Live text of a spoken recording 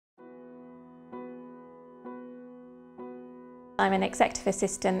I'm an executive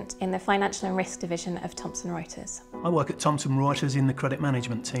assistant in the Financial and Risk Division of Thomson Reuters. I work at Thomson Reuters in the credit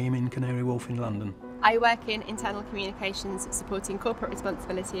management team in Canary Wharf in London. I work in internal communications supporting corporate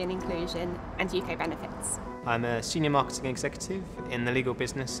responsibility and inclusion and UK benefits. I'm a senior marketing executive in the legal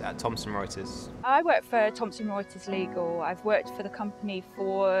business at Thomson Reuters. I work for Thomson Reuters Legal. I've worked for the company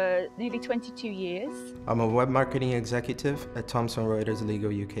for nearly 22 years. I'm a web marketing executive at Thomson Reuters Legal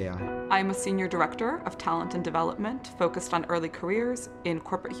UKI. I'm a senior director of talent and development focused on early careers in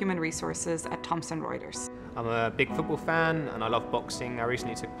corporate human resources at Thomson Reuters. I'm a big football fan and I love boxing. I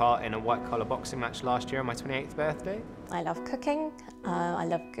recently took part in a white-collar boxing match last year on my 28th birthday. I love cooking, I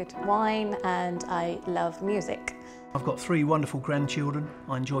love good wine, and I love music. I've got 3 wonderful grandchildren.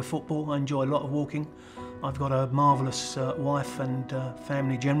 I enjoy football, I enjoy a lot of walking. I've got a marvellous wife and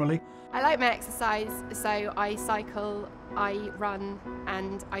family generally. I like my exercise, so I cycle, I run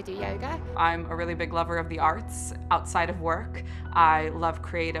and I do yoga. I'm a really big lover of the arts. Outside of work, I love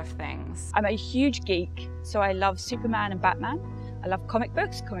creative things. I'm a huge geek, so I love Superman and Batman. I love comic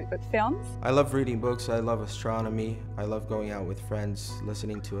books, comic book films. I love reading books, I love astronomy, I love going out with friends,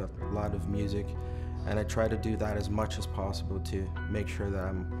 listening to a lot of music, and I try to do that as much as possible to make sure that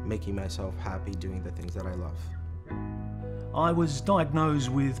I'm making myself happy doing the things that I love. I was diagnosed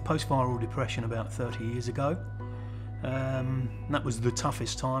with post-viral depression about 30 years ago. That was the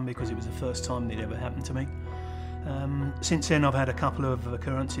toughest time because it was the first time that it ever happened to me. Since then I've had a couple of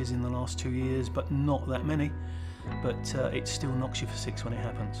occurrences in the last 2 years, but not that many. But it still knocks you for 6 when it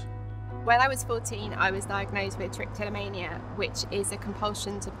happens. When I was 14, I was diagnosed with trichotillomania, which is a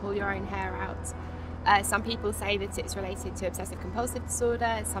compulsion to pull your own hair out. Some people say that it's related to obsessive compulsive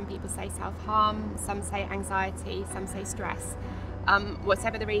disorder, some people say self-harm, some say anxiety, some say stress.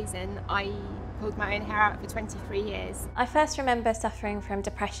 Whatever the reason, I pulled my own hair out for 23 years. I first remember suffering from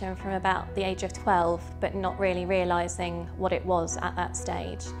depression from about the age of 12, but not really realising what it was at that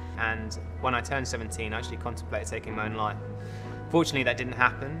stage. And when I turned 17, I actually contemplated taking my own life. Fortunately, that didn't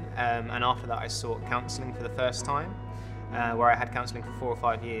happen, and after that I sought counselling for the first time, where I had counselling for 4 or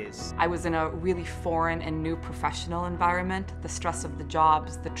 5 years. I was in a really foreign and new professional environment. The stress of the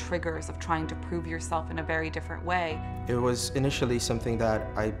jobs, the triggers of trying to prove yourself in a very different way. It was initially something that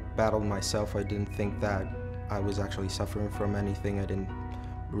I battled myself. I didn't think that I was actually suffering from anything. I didn't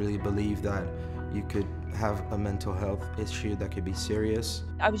really believe that you could have a mental health issue that could be serious.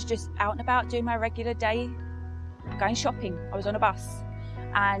 I was just out and about doing my regular day, going shopping. I was on a bus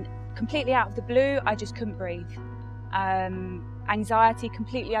and completely out of the blue, I just couldn't breathe. Anxiety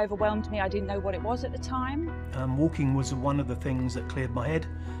completely overwhelmed me. I didn't know what it was at the time. Walking was one of the things that cleared my head,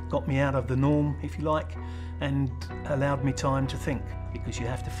 got me out of the norm, if you like, and allowed me time to think, because you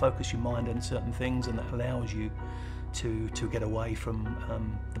have to focus your mind on certain things, and that allows you to get away from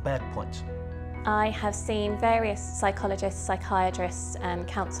the bad points. I have seen various psychologists, psychiatrists and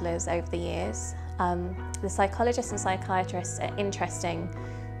counsellors over the years. The psychologists and psychiatrists are interesting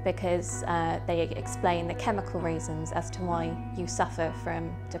because they explain the chemical reasons as to why you suffer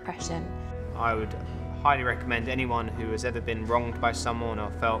from depression. I would highly recommend anyone who has ever been wronged by someone or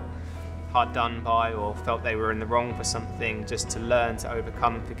felt hard done by or felt they were in the wrong for something, just to learn to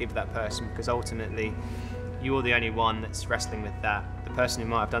overcome and forgive that person, because ultimately you're the only one that's wrestling with that. The person who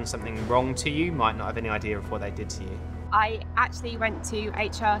might have done something wrong to you might not have any idea of what they did to you. I actually went to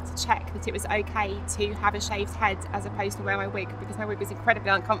HR to check that it was okay to have a shaved head as opposed to wear my wig, because my wig was incredibly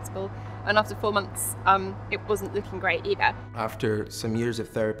uncomfortable, and after 4 months it wasn't looking great either. After some years of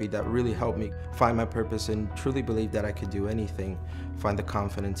therapy, that really helped me find my purpose and truly believe that I could do anything, find the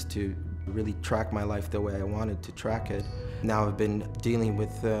confidence to really track my life the way I wanted to track it. Now I've been dealing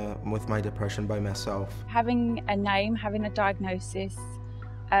with my depression by myself. Having a name, having a diagnosis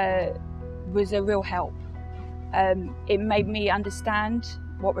was a real help. It made me understand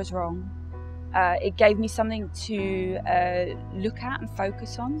what was wrong. It gave me something to look at and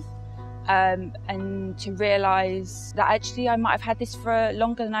focus on, and to realise that actually I might have had this for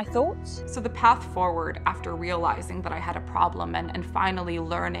longer than I thought. So the path forward after realizing that I had a problem and finally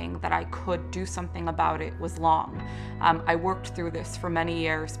learning that I could do something about it was long. I worked through this for many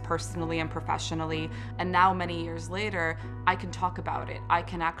years, personally and professionally, and now many years later, I can talk about it. I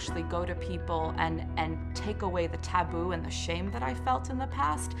can actually go to people and take away the taboo and the shame that I felt in the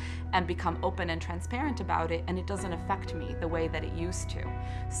past and become open and transparent about it, and it doesn't affect me the way that it used to.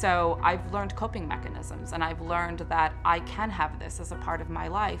 So I've learned coping mechanisms, and I've learned that I can have this as a part of my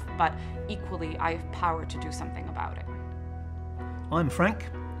life, but equally I have power to do something about it. I'm Frank,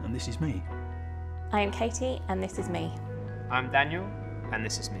 and this is me. I am Katie, and this is me. I'm Daniel, and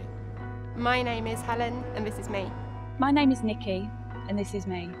this is me. My name is Helen, and this is me. My name is Nikki, and this is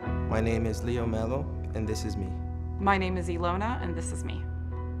me. My name is Leo Mello, and this is me. My name is Ilona, and this is me.